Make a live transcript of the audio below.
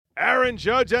Aaron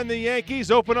Judge and the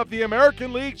Yankees open up the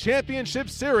American League Championship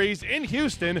Series in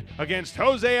Houston against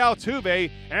Jose Altuve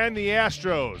and the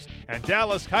Astros. And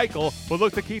Dallas Keuchel will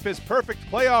look to keep his perfect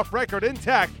playoff record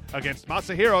intact against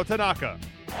Masahiro Tanaka.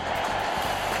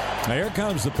 Now here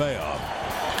comes the payoff.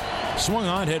 Swung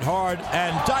on, hit hard,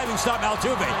 and diving stop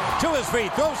Altuve. To his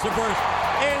feet, throws to first.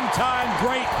 In time,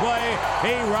 great play.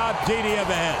 He robbed Didi of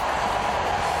a hit.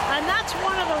 And that's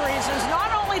one of the reasons.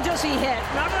 Not only does he hit,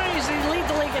 not only does he lead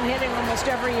the league in hitting almost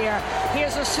every year, he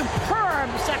is a superb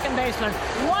second baseman.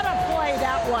 What a play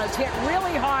that was. Hit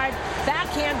really hard,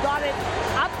 backhand, got it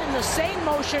up in the same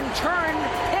motion, turned,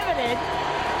 pivoted,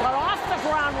 got off the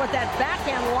ground with that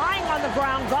backhand lying on the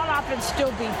ground, got up and still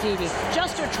beat Didi.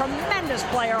 Just a tremendous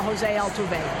player, Jose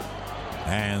Altuve.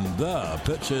 And the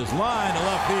pitch is line to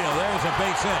left field. There's a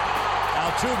base hit.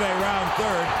 Altuve round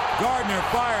third. Gardner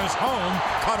fires home,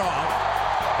 cut off.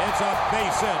 It's a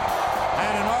base hit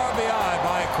and an RBI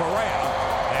by Correa.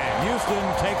 And Houston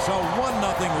takes a 1-0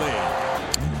 lead.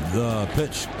 The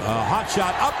pitch, hot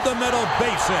shot up the middle,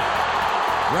 base hit.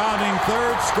 Rounding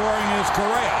third, scoring is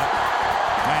Correa.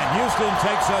 And Houston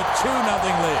takes a 2-0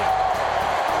 lead.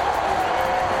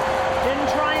 Didn't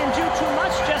try and do too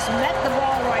much, just met the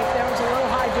ball right there. It was a little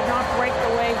high, did not break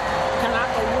the way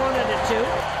Tanaka wanted it to.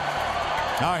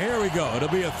 Now here we go. It'll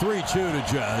be a 3-2 to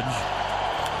Judge.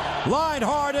 Line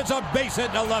hard, it's a base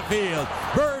hit to left field.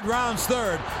 Bird rounds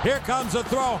third. Here comes a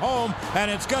throw home,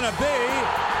 and it's going to be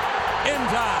in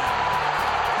time.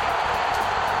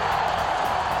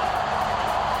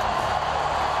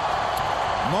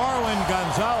 Marwin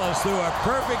Gonzalez threw a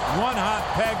perfect one-hop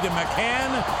peg to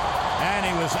McCann, and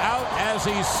he was out as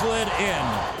he slid in.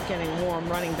 Getting warm,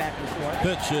 running back and forth.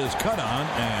 Pitch is cut on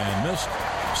and missed.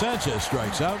 Sanchez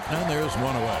strikes out, and there's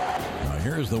one away. Now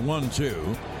here's the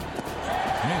 1-2.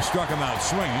 And he struck him out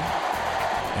swinging,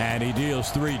 and he deals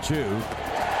 3-2.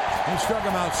 He struck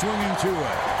him out swinging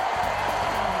 2-away.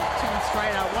 10th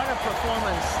strikeout. What a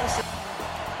performance.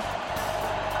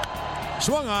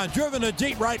 Swung on, driven to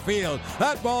deep right field.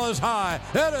 That ball is high.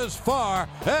 It is far.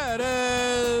 It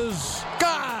is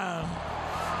gone.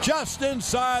 Just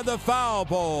inside the foul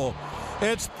pole.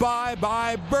 It's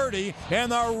bye-bye birdie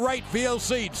in the right field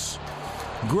seats.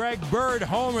 Greg Bird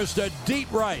homers to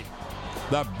deep right.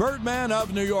 The Birdman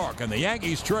of New York, and the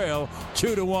Yankees trail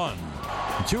 2-1.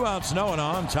 2 outs, no one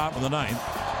on, top of the ninth.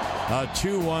 A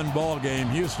 2-1 ball game,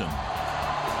 Houston.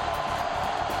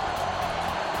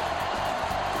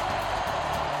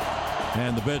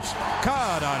 And the pitch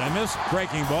caught on a miss,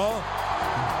 breaking ball.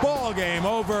 Ball game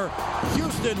over.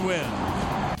 Houston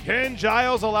wins. Ken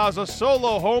Giles allows a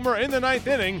solo homer in the 9th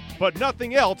inning, but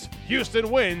nothing else. Houston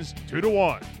wins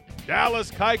 2-1. Dallas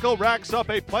Keuchel racks up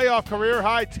a playoff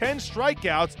career-high 10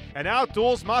 strikeouts and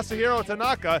outduels Masahiro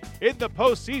Tanaka in the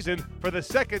postseason for the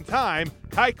second time.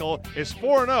 Keuchel is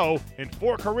 4-0 in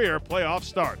 4 career playoff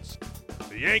starts.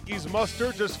 The Yankees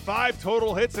muster just 5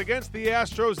 total hits against the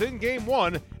Astros in Game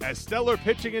 1 as stellar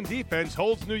pitching and defense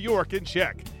holds New York in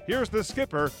check. Here's the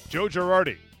skipper, Joe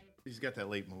Girardi. He's got that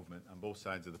late movement on both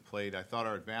sides of the plate. I thought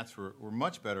our at-bats were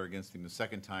much better against him the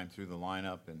second time through the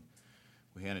lineup, and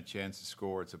we had a chance to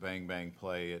score. It's a bang-bang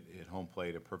play at home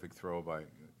plate, a perfect throw by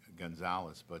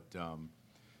Gonzalez. But,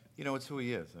 it's who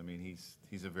he is. I mean,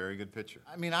 he's a very good pitcher.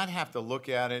 I mean, I'd have to look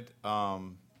at it.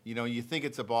 You think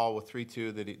it's a ball with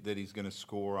 3-2 that he's going to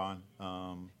score on.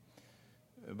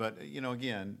 But,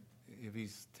 again, if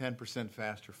he's 10%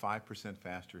 faster, 5%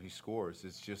 faster, he scores.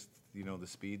 It's just, the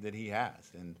speed that he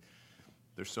has. And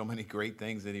there's so many great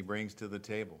things that he brings to the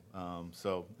table.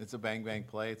 So it's a bang-bang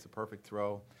play. It's a perfect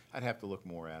throw. I'd have to look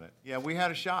more at it. Yeah, we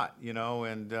had a shot,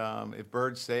 and if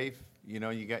Bird's safe,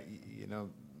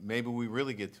 maybe we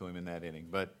really get to him in that inning.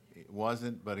 But it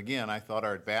wasn't. But, again, I thought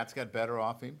our at-bats got better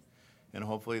off him, and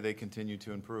hopefully they continue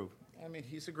to improve. I mean,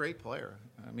 he's a great player.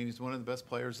 I mean, he's one of the best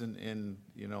players in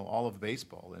all of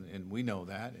baseball, and we know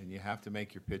that, and you have to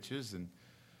make your pitches, and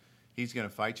he's going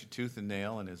to fight you tooth and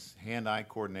nail, and his hand-eye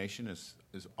coordination is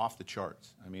off the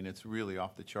charts. I mean, it's really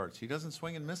off the charts. He doesn't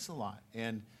swing and miss a lot.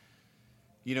 And,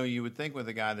 you would think with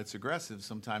a guy that's aggressive,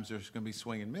 sometimes there's going to be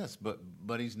swing and miss, but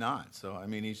he's not. So, I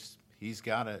mean, he's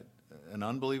got an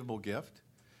unbelievable gift,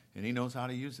 and he knows how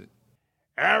to use it.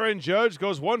 Aaron Judge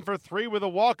goes 1 for 3 with a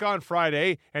walk on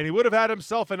Friday, and he would have had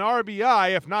himself an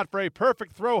RBI if not for a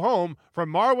perfect throw home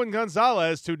from Marwin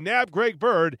Gonzalez to nab Greg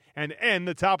Bird and end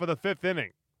the top of the 5th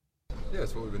inning. Yeah,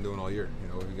 it's what we've been doing all year.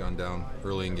 We've gone down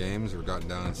early in games or gotten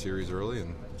down in series early,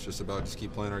 and it's just about just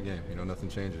keep playing our game. Nothing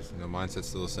changes. Mindset's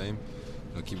still the same.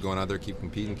 Keep going out there, keep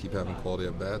competing, keep having quality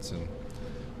at bats, and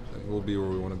we'll be where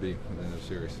we want to be at the end of the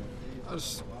series. I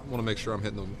just want to make sure I'm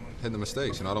hitting the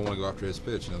mistakes. I don't want to go after his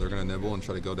pitch. They're going to nibble and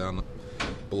try to go down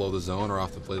below the zone or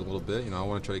off the plate a little bit. I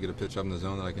want to try to get a pitch up in the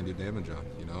zone that I can do damage on.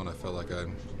 And I felt like I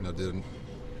did an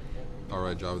all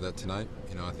right job of that tonight.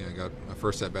 I think I got my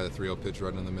first at bat, a 3-0 pitch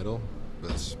right in the middle.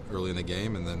 That's early in the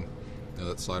game, and then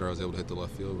that slider I was able to hit the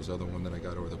left field was the other one that I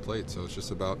got over the plate. So it's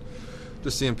just about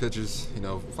seeing pitches,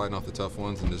 fighting off the tough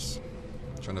ones and just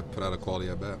trying to put out a quality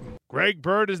at bat. Greg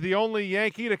Bird is the only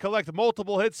Yankee to collect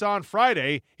multiple hits on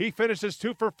Friday. He finishes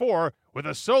 2 for 4 with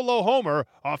a solo homer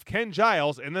off Ken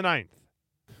Giles in the 9th.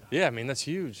 Yeah, that's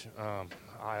huge.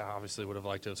 I obviously would have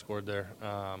liked to have scored there.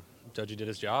 Judgy did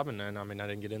his job, and then, I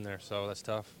didn't get in there, so that's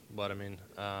tough. But, we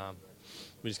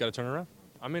just got to turn it around.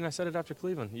 I said it after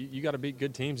Cleveland. You got to beat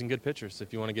good teams and good pitchers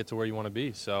if you want to get to where you want to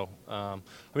be. So,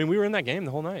 we were in that game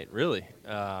the whole night, really.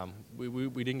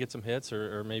 We didn't get some hits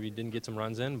or maybe didn't get some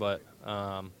runs in, but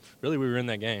really we were in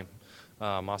that game.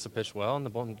 Massa pitched well,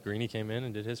 and Greeny came in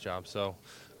and did his job. So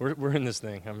we're in this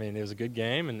thing. It was a good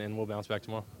game, and we'll bounce back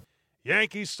tomorrow.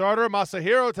 Yankees starter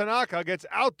Masahiro Tanaka gets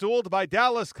outdueled by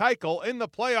Dallas Keuchel in the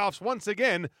playoffs once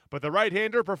again, but the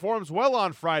right-hander performs well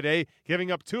on Friday,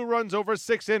 giving up 2 runs over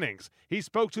 6 innings. He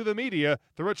spoke to the media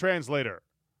through a translator.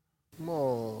 I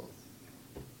don't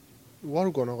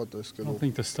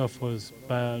think the stuff was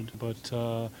bad, but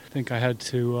I think I had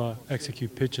to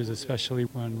execute pitches, especially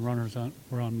when runners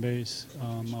were on base.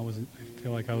 I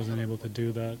feel like I wasn't able to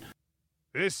do that.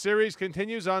 This series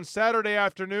continues on Saturday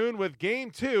afternoon with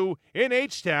Game 2 in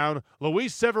H-Town.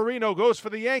 Luis Severino goes for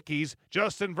the Yankees.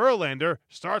 Justin Verlander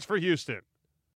starts for Houston.